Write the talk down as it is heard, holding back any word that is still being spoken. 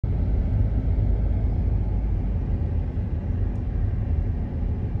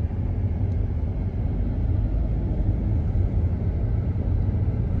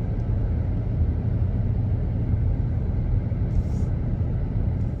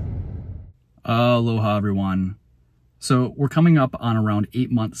Aloha everyone. So we're coming up on around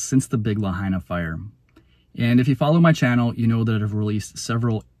 8 months since the big Lahaina Fire. And if you follow my channel, you know that I've released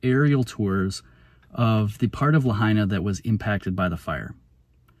several aerial tours of the part of Lahaina that was impacted by the fire.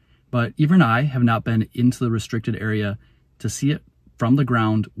 But even I have not been into the restricted area to see it from the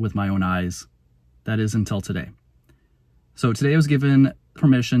ground with my own eyes. That is until today. So today I was given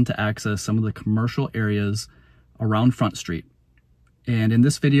permission to access some of the commercial areas around Front Street. And in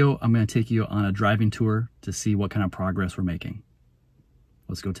this video, I'm going to take you on a driving tour to see what kind of progress we're making.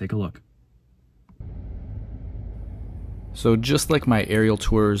 Let's go take a look. So just like my aerial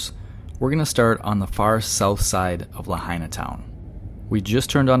tours, we're going to start on the far south side of Lahaina town. We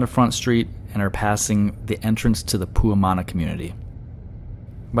just turned onto Front Street and are passing the entrance to the Puamana community.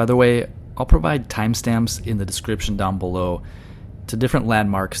 By the way, I'll provide timestamps in the description down below to different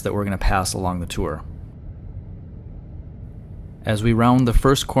landmarks that we're going to pass along the tour. As we round the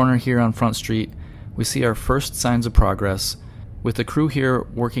first corner here on Front Street, we see our first signs of progress, with the crew here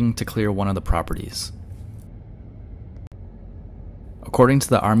working to clear one of the properties. According to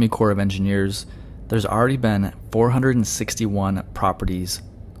the Army Corps of Engineers, there's already been 461 properties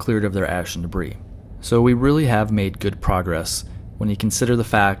cleared of their ash and debris. So we really have made good progress when you consider the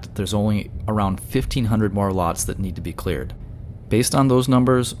fact there's only around 1,500 more lots that need to be cleared. Based on those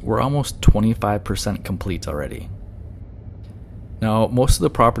numbers, we're almost 25% complete already. Now, most of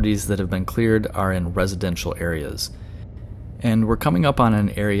the properties that have been cleared are in residential areas, and we're coming up on an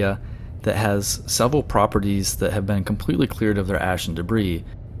area that has several properties that have been completely cleared of their ash and debris,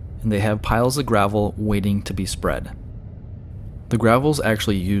 and they have piles of gravel waiting to be spread. The gravel is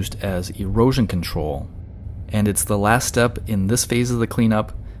actually used as erosion control, and it's the last step in this phase of the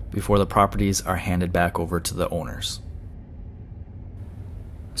cleanup before the properties are handed back over to the owners.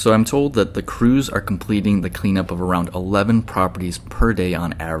 So I'm told that the crews are completing the cleanup of around 11 properties per day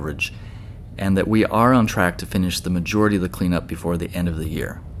on average, and that we are on track to finish the majority of the cleanup before the end of the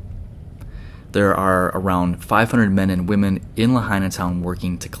year. There are around 500 men and women in Lahaina town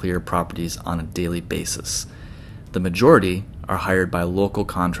working to clear properties on a daily basis. The majority are hired by local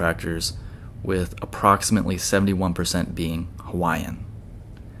contractors, with approximately 71% being Hawaiian.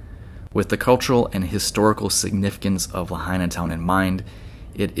 With the cultural and historical significance of Lahaina town in mind,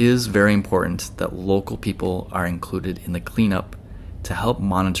 it is very important that local people are included in the cleanup to help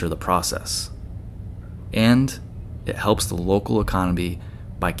monitor the process. And it helps the local economy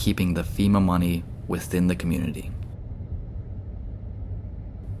by keeping the FEMA money within the community.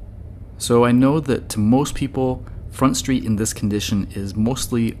 So I know that to most people, Front Street in this condition is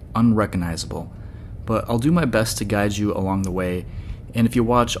mostly unrecognizable, but I'll do my best to guide you along the way, and if you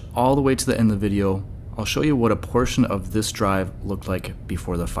watch all the way to the end of the video, I'll show you what a portion of this drive looked like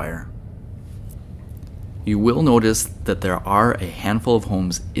before the fire. You will notice that there are a handful of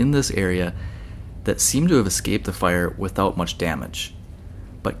homes in this area that seem to have escaped the fire without much damage.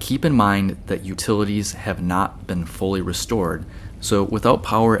 But keep in mind that utilities have not been fully restored, so without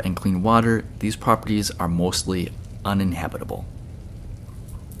power and clean water, these properties are mostly uninhabitable.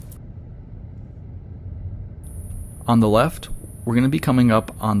 On the left, we're going to be coming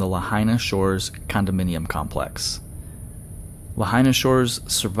up on the Lahaina Shores condominium complex. Lahaina Shores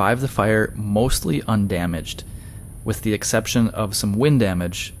survived the fire mostly undamaged, with the exception of some wind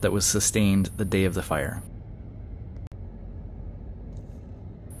damage that was sustained the day of the fire.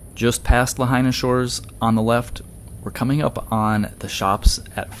 Just past Lahaina Shores, on the left, we're coming up on the shops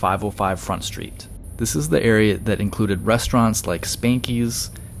at 505 Front Street. This is the area that included restaurants like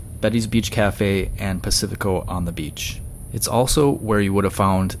Spanky's, Betty's Beach Cafe, and Pacifico on the beach. It's also where you would have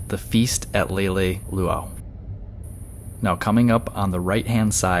found the Feast at Lele Luau. Now coming up on the right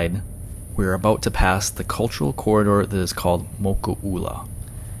hand side, we're about to pass the cultural corridor that is called Moku'ula.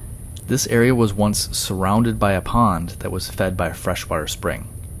 This area was once surrounded by a pond that was fed by a freshwater spring.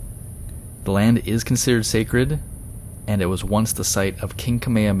 The land is considered sacred, and it was once the site of King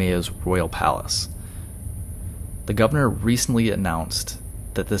Kamehameha's royal palace. The governor recently announced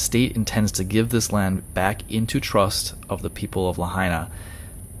that the state intends to give this land back into trust of the people of Lahaina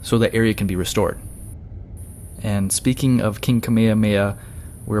so the area can be restored. And speaking of King Kamehameha,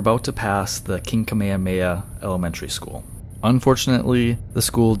 we're about to pass the King Kamehameha Elementary School. Unfortunately, the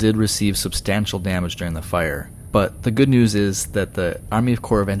school did receive substantial damage during the fire, but the good news is that the Army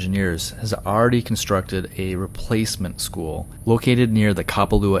Corps of Engineers has already constructed a replacement school located near the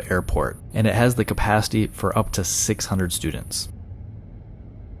Kapalua Airport, and it has the capacity for up to 600 students.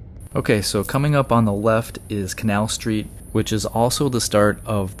 Okay, so coming up on the left is Canal Street, which is also the start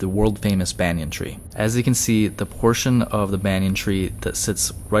of the world-famous Banyan Tree. As you can see, the portion of the Banyan Tree that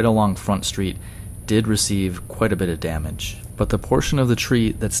sits right along Front Street did receive quite a bit of damage, but the portion of the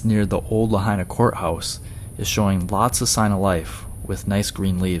tree that's near the old Lahaina courthouse is showing lots of sign of life with nice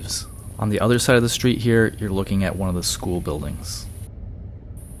green leaves. On the other side of the street here, you're looking at one of the school buildings.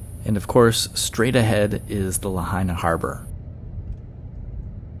 And of course, straight ahead is the Lahaina Harbor.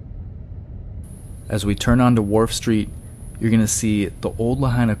 As we turn onto Warf Street, you're going to see the old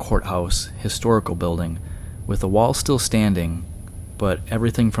Lahaina courthouse historical building with the wall still standing, but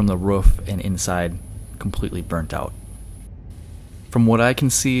everything from the roof and inside completely burnt out. From what I can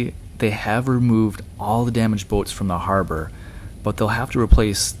see, they have removed all the damaged boats from the harbor, but they'll have to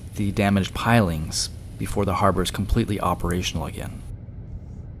replace the damaged pilings before the harbor is completely operational again.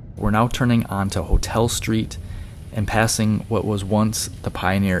 We're now turning onto Hotel Street and passing what was once the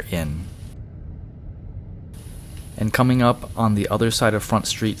Pioneer Inn. And coming up on the other side of Front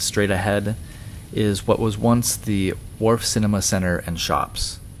Street straight ahead is what was once the Warf Cinema Center and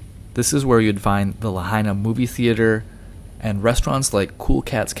shops. This is where you'd find the Lahaina Movie Theater and restaurants like Cool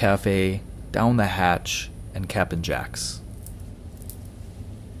Cat's Cafe, Down the Hatch, and Cap'n Jack's.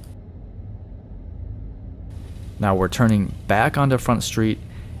 Now we're turning back onto Front Street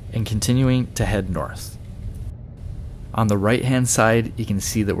and continuing to head north. On the right hand side, you can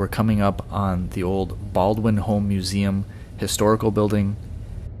see that we're coming up on the old Baldwin Home Museum historical building.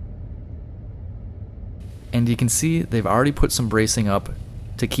 And you can see they've already put some bracing up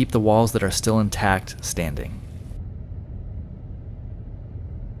to keep the walls that are still intact standing.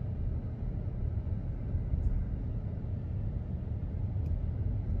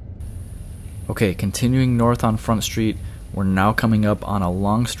 Okay, continuing north on Front Street, we're now coming up on a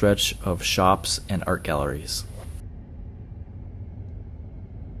long stretch of shops and art galleries.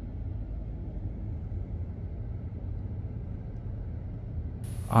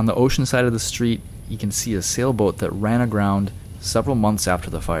 On the ocean side of the street, you can see a sailboat that ran aground several months after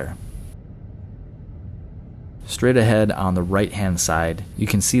the fire. Straight ahead on the right-hand side, you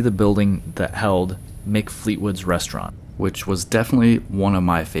can see the building that held Mick Fleetwood's restaurant, which was definitely one of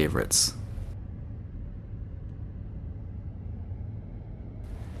my favorites.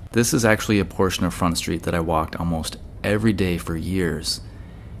 This is actually a portion of Front Street that I walked almost every day for years.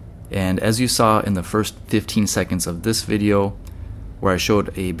 And as you saw in the first 15 seconds of this video, where I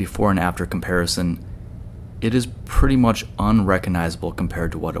showed a before and after comparison, it is pretty much unrecognizable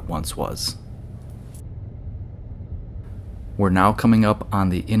compared to what it once was. We're now coming up on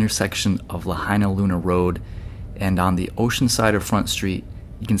the intersection of Lahainaluan Road, and on the ocean side of Front Street,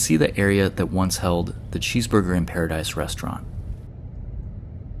 you can see the area that once held the Cheeseburger in Paradise restaurant.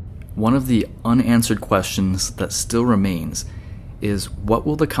 One of the unanswered questions that still remains is, what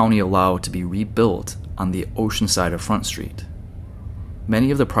will the county allow to be rebuilt on the ocean side of Front Street?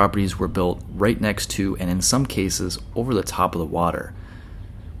 Many of the properties were built right next to, and in some cases over the top of the water.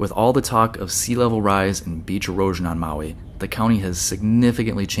 With all the talk of sea level rise and beach erosion on Maui, the county has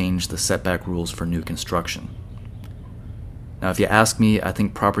significantly changed the setback rules for new construction. Now, if you ask me, I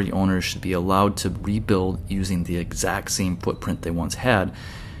think property owners should be allowed to rebuild using the exact same footprint they once had,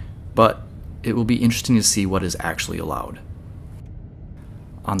 but it will be interesting to see what is actually allowed.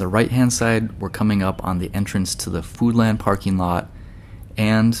 On the right-hand side, we're coming up on the entrance to the Foodland parking lot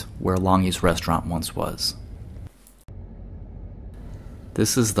and where Longhi's restaurant once was.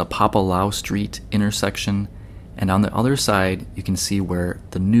 This is the Papalau Street intersection, and on the other side, you can see where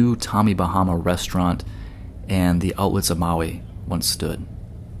the new Tommy Bahama restaurant and the Outlets of Maui once stood.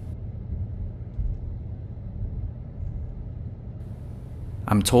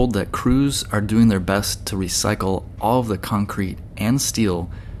 I'm told that crews are doing their best to recycle all of the concrete and steel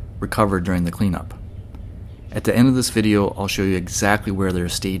recovered during the cleanup. At the end of this video, I'll show you exactly where they're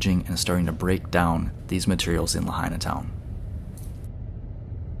staging and starting to break down these materials in Lahaina town.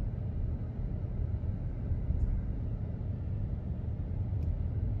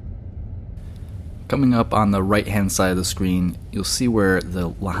 Coming up on the right-hand side of the screen, you'll see where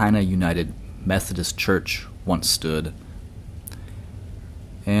the Lahaina United Methodist Church once stood.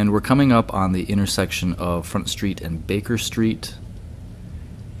 And we're coming up on the intersection of Front Street and Baker Street.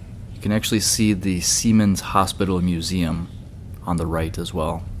 You can actually see the Seamen's Hospital Museum on the right as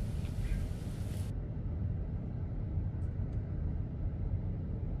well.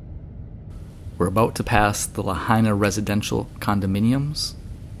 We're about to pass the Lahaina residential condominiums.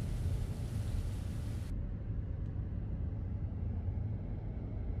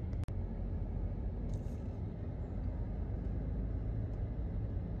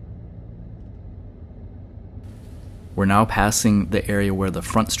 We're now passing the area where the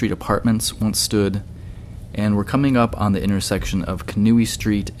Front Street apartments once stood, and we're coming up on the intersection of Kanui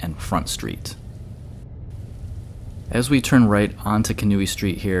Street and Front Street. As we turn right onto Kanui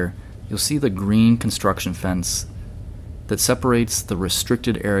Street here, you'll see the green construction fence that separates the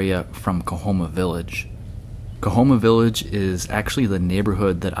restricted area from Kahoma Village. Kahoma Village is actually the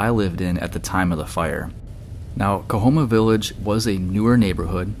neighborhood that I lived in at the time of the fire. Now, Kahoma Village was a newer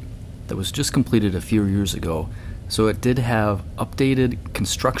neighborhood that was just completed a few years ago, so it did have updated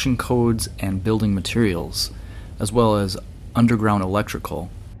construction codes and building materials, as well as underground electrical,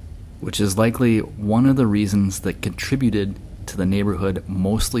 which is likely one of the reasons that contributed to the neighborhood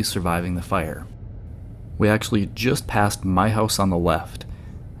mostly surviving the fire. We actually just passed my house on the left,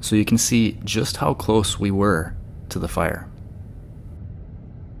 so you can see just how close we were to the fire.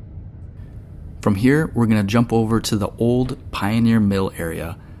 From here, we're going to jump over to the old Pioneer Mill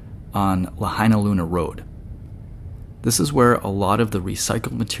area on Lahainaluan Road. This is where a lot of the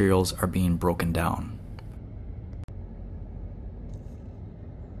recycled materials are being broken down.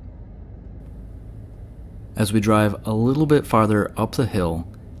 As we drive a little bit farther up the hill,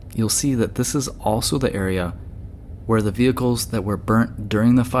 you'll see that this is also the area where the vehicles that were burnt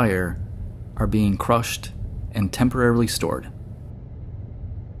during the fire are being crushed and temporarily stored.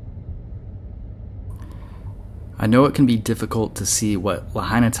 I know it can be difficult to see what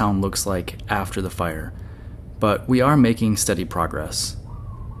Lahaina Town looks like after the fire, but we are making steady progress.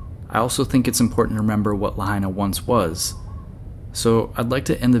 I also think it's important to remember what Lahaina once was, so I'd like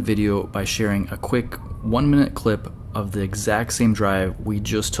to end the video by sharing a quick 1-minute clip of the exact same drive we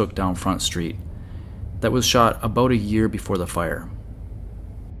just took down Front Street that was shot about a year before the fire.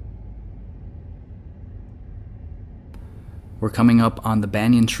 We're coming up on the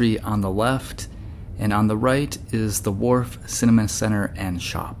Banyan Tree on the left, and on the right is the Warf Cinema Center and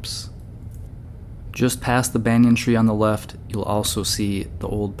shops. Just past the Banyan Tree on the left, you'll also see the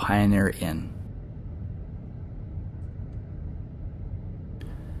old Pioneer Inn.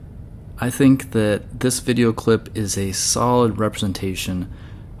 I think that this video clip is a solid representation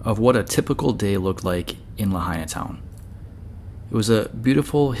of what a typical day looked like in Lahaina Town. It was a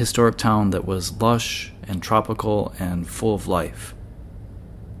beautiful historic town that was lush and tropical and full of life.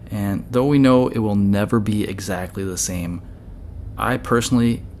 And though we know it will never be exactly the same, I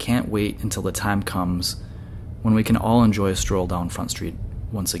personally can't wait until the time comes when we can all enjoy a stroll down Front Street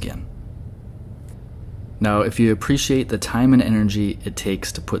once again. Now, if you appreciate the time and energy it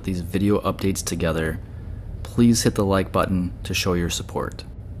takes to put these video updates together, please hit the like button to show your support.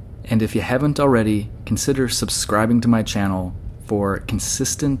 And if you haven't already, consider subscribing to my channel for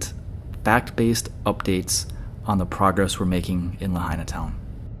consistent, fact-based updates on the progress we're making in Lahaina Town.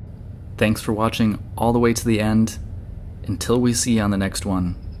 Thanks for watching all the way to the end. Until we see you on the next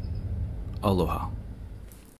one, aloha.